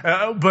power.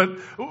 But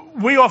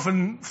we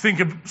often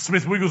think of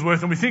Smith Wigglesworth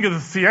and we think of the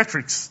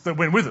theatrics that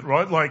went with it,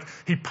 right? Like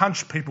he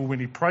punched people when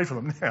he prayed for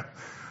them. Now,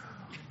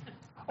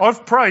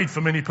 I've prayed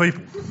for many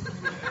people.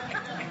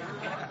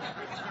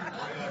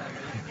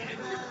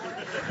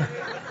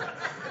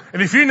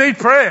 And if you need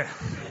prayer,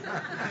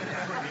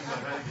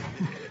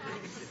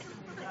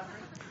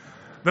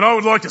 then I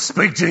would like to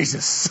speak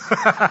Jesus.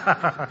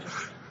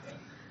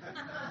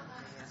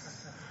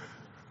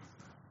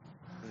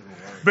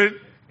 But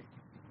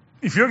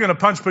if you're going to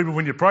punch people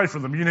when you pray for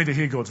them, you need to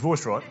hear God's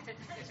voice, right?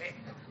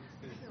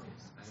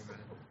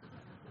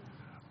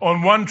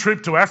 On one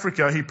trip to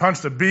Africa, he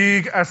punched a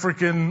big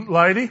African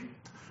lady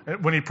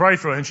when he prayed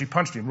for her, and she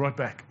punched him right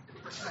back.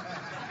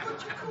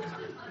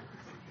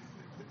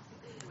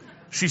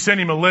 She sent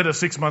him a letter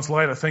 6 months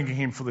later thanking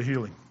him for the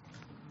healing.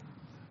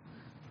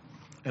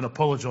 and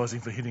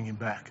apologising for hitting him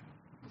back.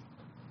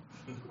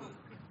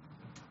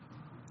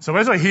 So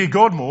as I hear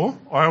God more,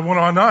 I want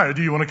to know,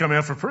 do you want to come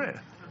out for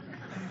prayer?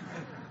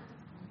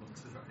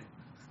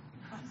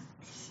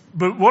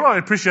 But what I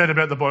appreciate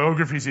about the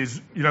biographies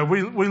is,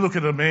 we look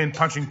at a man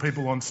punching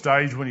people on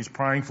stage when he's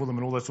praying for them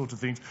and all those sorts of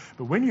things.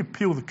 But when you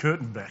peel the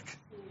curtain back,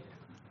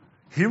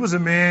 here was a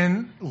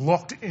man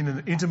locked in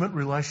an intimate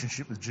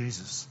relationship with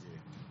Jesus.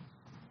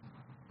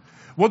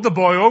 What the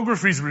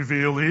biographies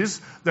reveal is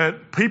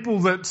that people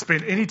that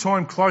spent any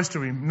time close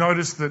to him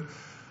noticed that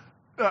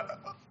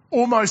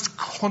almost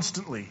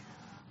constantly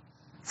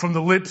from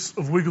the lips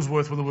of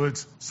Wigglesworth were the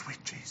words, "Sweet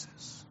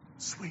Jesus,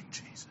 sweet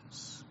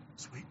Jesus,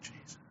 sweet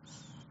Jesus."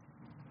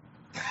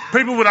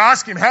 People would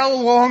ask him, "How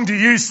long do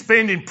you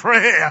spend in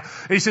prayer?"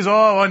 He says,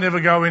 "I never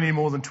go any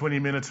more than 20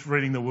 minutes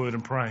reading the Word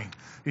and praying."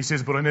 He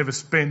says, "But I never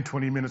spend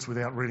 20 minutes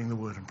without reading the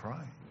Word and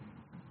praying."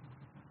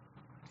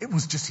 It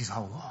was just his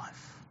whole life.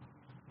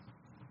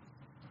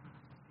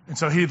 And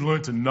so he had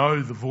learned to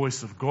know the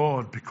voice of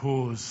God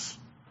because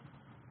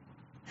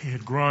he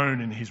had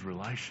grown in his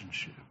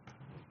relationship.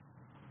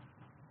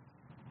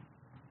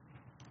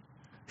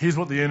 Here's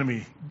what the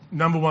enemy,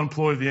 number one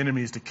ploy of the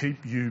enemy is to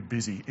keep you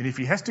busy. And if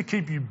he has to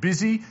keep you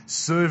busy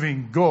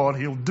serving God,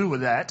 he'll do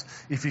that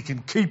if he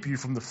can keep you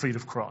from the feet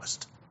of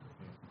Christ.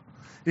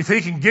 If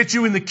he can get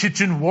you in the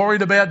kitchen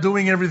worried about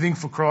doing everything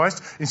for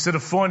Christ instead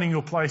of finding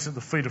your place at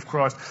the feet of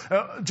Christ.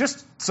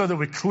 Just so that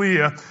we're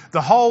clear,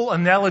 the whole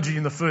analogy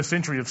in the first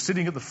century of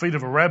sitting at the feet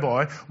of a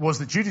rabbi was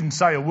that you didn't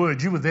say a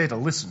word, you were there to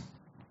listen.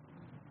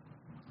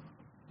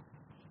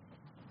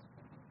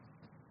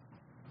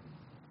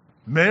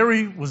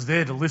 Mary was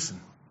there to listen.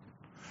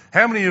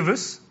 How many of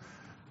us,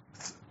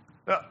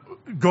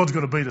 God's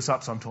got to beat us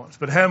up sometimes,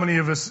 but how many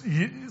of us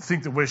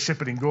think that we're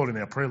shepherding God in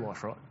our prayer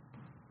life, right?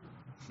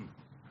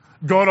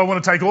 God, I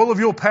want to take all of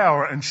your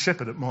power and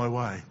shepherd it my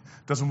way.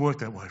 It doesn't work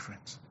that way,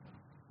 friends.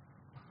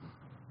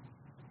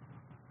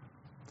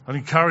 I'd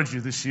encourage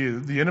you this year,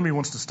 the enemy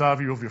wants to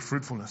starve you of your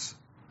fruitfulness.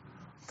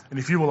 And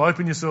if you will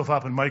open yourself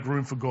up and make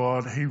room for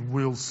God, he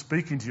will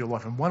speak into your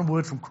life. And one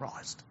word from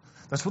Christ.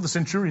 That's what the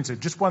centurion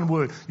said, just one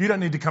word. You don't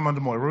need to come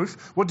under my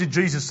roof. What did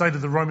Jesus say to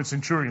the Roman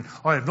centurion?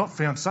 I have not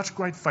found such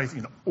great faith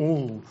in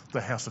all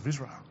the house of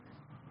Israel.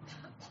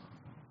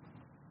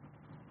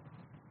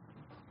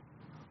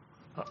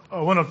 I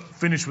want to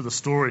finish with a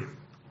story.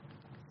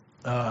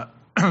 Bill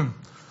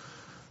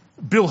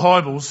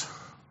Hybels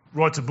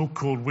writes a book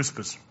called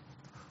Whispers.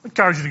 I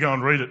encourage you to go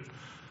and read it.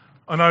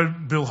 I know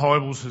Bill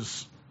Hybels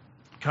has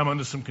come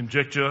under some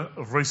conjecture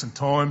of recent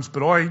times,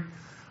 but I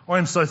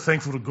am so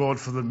thankful to God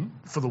for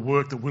the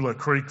work that Willow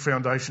Creek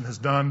Foundation has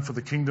done for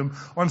the kingdom.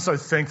 I'm so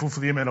thankful for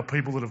the amount of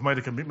people that have made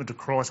a commitment to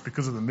Christ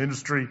because of the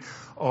ministry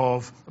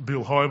of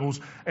Bill Hybels.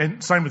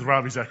 And same with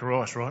Ravi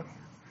Zacharias, right?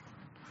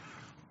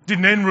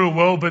 Didn't end real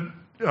well, but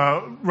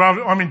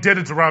I'm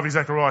indebted to Ravi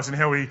Zacharias and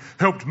how he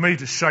helped me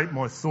to shape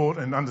my thought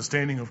and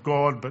understanding of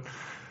God. But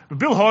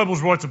Bill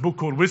Hybels writes a book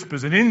called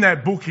Whispers, and in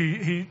that book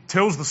he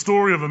tells the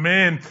story of a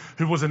man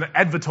who was an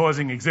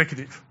advertising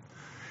executive.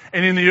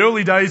 And in the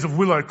early days of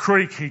Willow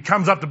Creek, he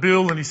comes up to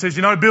Bill and he says,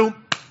 Bill,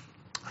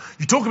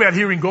 you talk about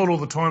hearing God all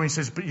the time. He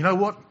says, but you know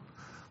what?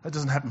 That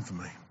doesn't happen for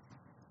me.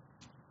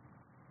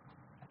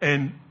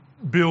 And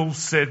Bill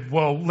said,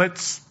 well,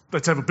 let's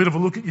have a bit of a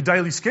look at your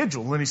daily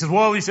schedule. And he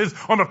says,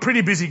 I'm a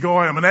pretty busy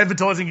guy. I'm an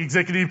advertising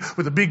executive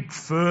with a big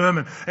firm.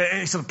 And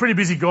he's a pretty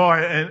busy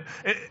guy.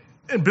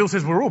 And Bill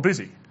says, we're all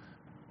busy.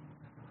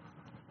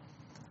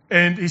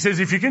 And he says,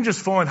 if you can just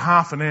find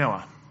half an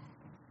hour.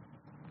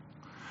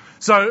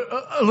 So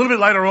a little bit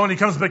later on, he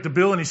comes back to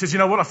Bill and he says,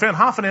 I found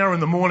half an hour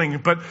in the morning,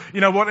 but you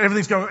know what,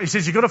 everything's going. He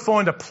says, you've got to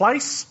find a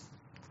place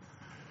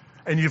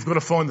and you've got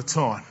to find the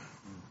time.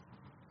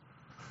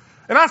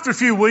 And after a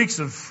few weeks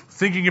of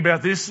thinking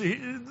about this,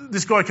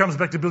 this guy comes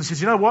back to Bill and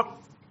says, you know what?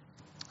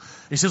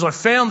 He says, I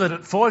found that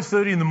at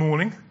 5:30 in the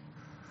morning,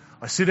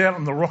 I sit out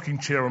on the rocking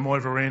chair on my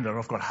veranda and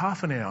I've got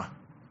half an hour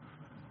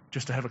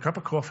just to have a cup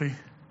of coffee.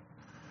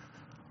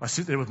 I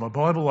sit there with my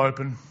Bible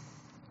open.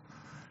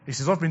 He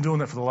says, I've been doing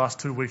that for the last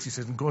 2 weeks. He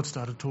says, and God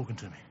started talking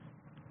to me.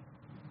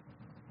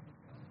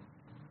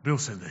 Bill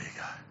said, there you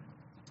go.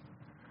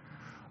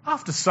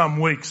 After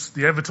some weeks,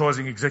 the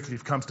advertising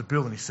executive comes to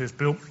Bill and he says,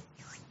 Bill,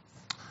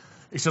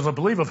 he says, I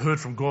believe I've heard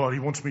from God. He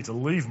wants me to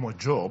leave my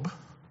job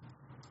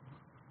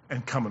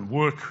and come and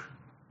work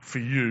for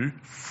you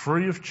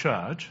free of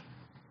charge.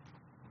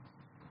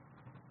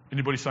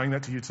 Anybody saying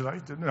that to you today?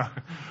 No.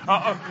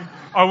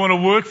 I want to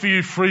work for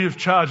you free of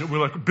charge.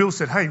 Bill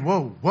said, hey,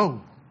 whoa.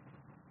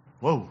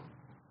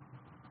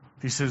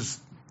 He says,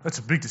 that's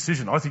a big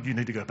decision. I think you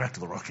need to go back to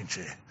the rocking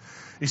chair.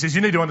 He says,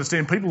 you need to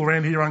understand people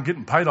around here aren't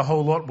getting paid a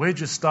whole lot. We're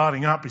just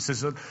starting up. He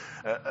says,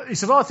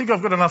 I think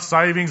I've got enough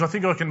savings. I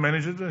think I can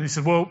manage it. And he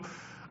said, well,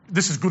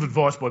 this is good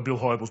advice by Bill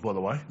Hybels, by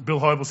the way.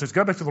 Bill Hybels says,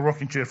 go back to the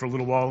rocking chair for a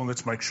little while and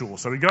let's make sure.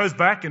 So he goes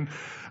back, and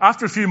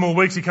after a few more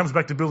weeks, he comes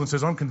back to Bill and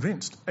says, I'm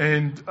convinced.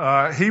 And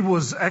he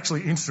was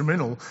actually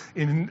instrumental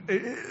in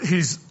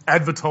his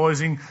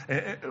advertising,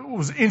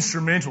 was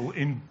instrumental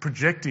in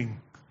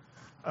projecting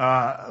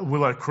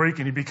Willow Creek,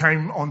 and he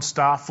became on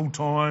staff full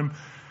time.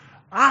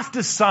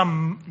 After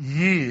some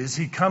years,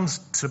 he comes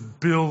to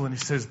Bill and he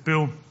says,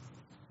 Bill, he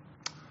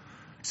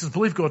says, I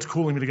believe God's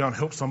calling me to go and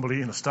help somebody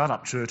in a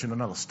startup church in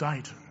another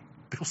state.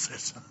 And Bill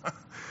says,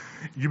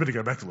 you better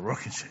go back to the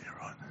rocking chair,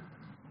 right?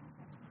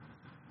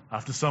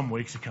 After some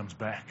weeks, he comes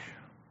back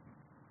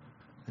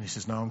and he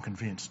says, no, I'm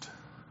convinced.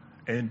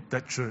 And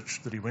that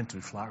church that he went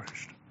to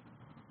flourished.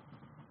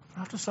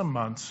 After some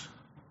months,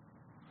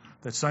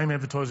 that same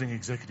advertising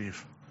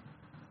executive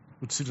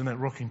would sit in that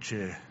rocking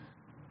chair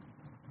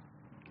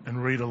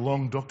and read a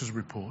long doctor's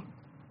report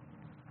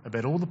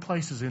about all the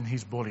places in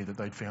his body that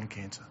they'd found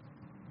cancer.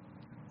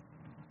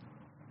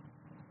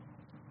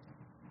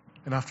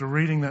 And after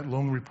reading that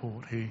long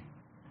report, he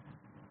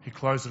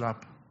closed it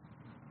up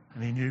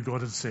and he knew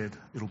God had said,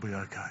 it'll be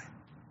okay.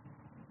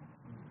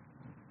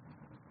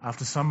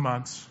 After some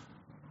months,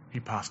 he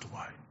passed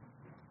away.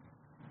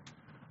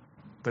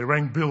 They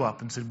rang Bill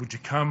up and said, would you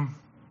come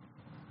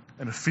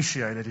and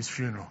officiate at his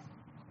funeral?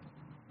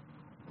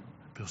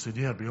 Bill said,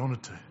 yeah, I'd be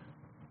honoured to.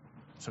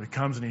 So he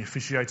comes and he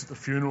officiates at the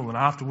funeral, and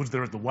afterwards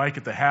they're at the wake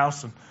at the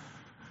house, and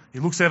he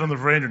looks out on the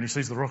veranda and he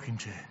sees the rocking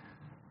chair.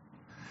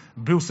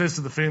 And Bill says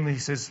to the family, he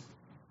says,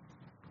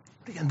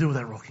 what are you going to do with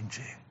that rocking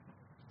chair?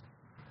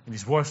 And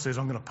his wife says,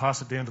 I'm going to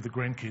pass it down to the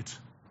grandkids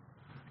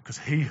because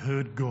he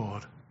heard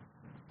God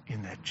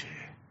in that chair.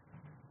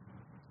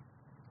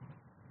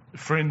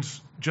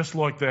 Friends, just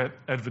like that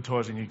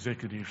advertising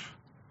executive,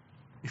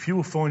 if you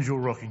will find your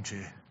rocking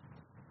chair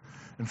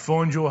and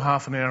find your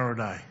half an hour a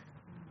day,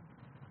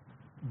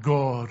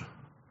 God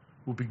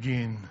will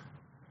begin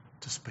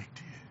to speak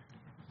to you.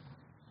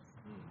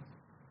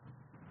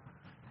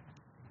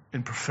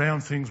 And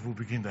profound things will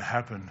begin to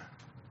happen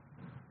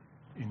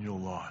in your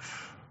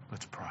life.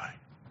 Let's pray.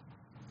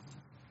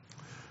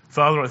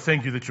 Father, I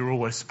thank you that you're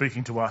always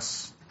speaking to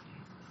us.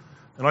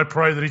 And I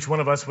pray that each one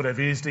of us would have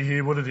ears to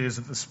hear what it is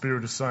that the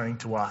Spirit is saying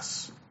to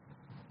us.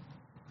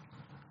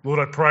 Lord,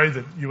 I pray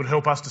that you would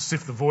help us to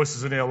sift the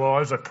voices in our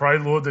lives. I pray,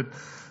 Lord, that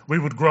we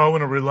would grow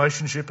in a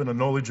relationship and a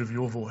knowledge of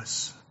your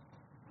voice.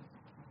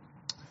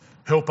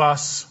 Help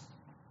us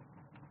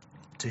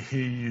to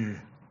hear you.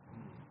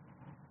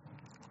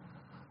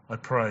 I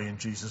pray in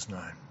Jesus'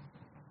 name.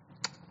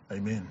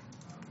 Amen.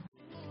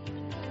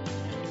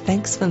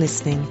 Thanks for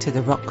listening to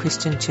the Rock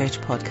Christian Church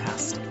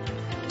podcast.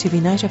 To be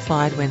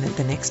notified when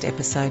the next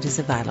episode is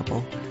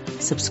available,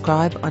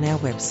 subscribe on our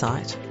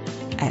website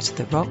at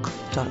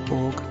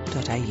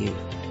therock.org.au.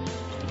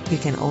 You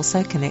can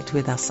also connect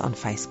with us on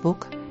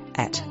Facebook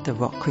at The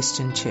Rock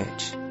Christian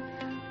Church.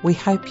 We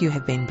hope you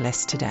have been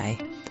blessed today,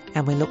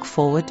 and we look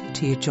forward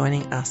to you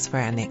joining us for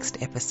our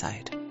next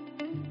episode.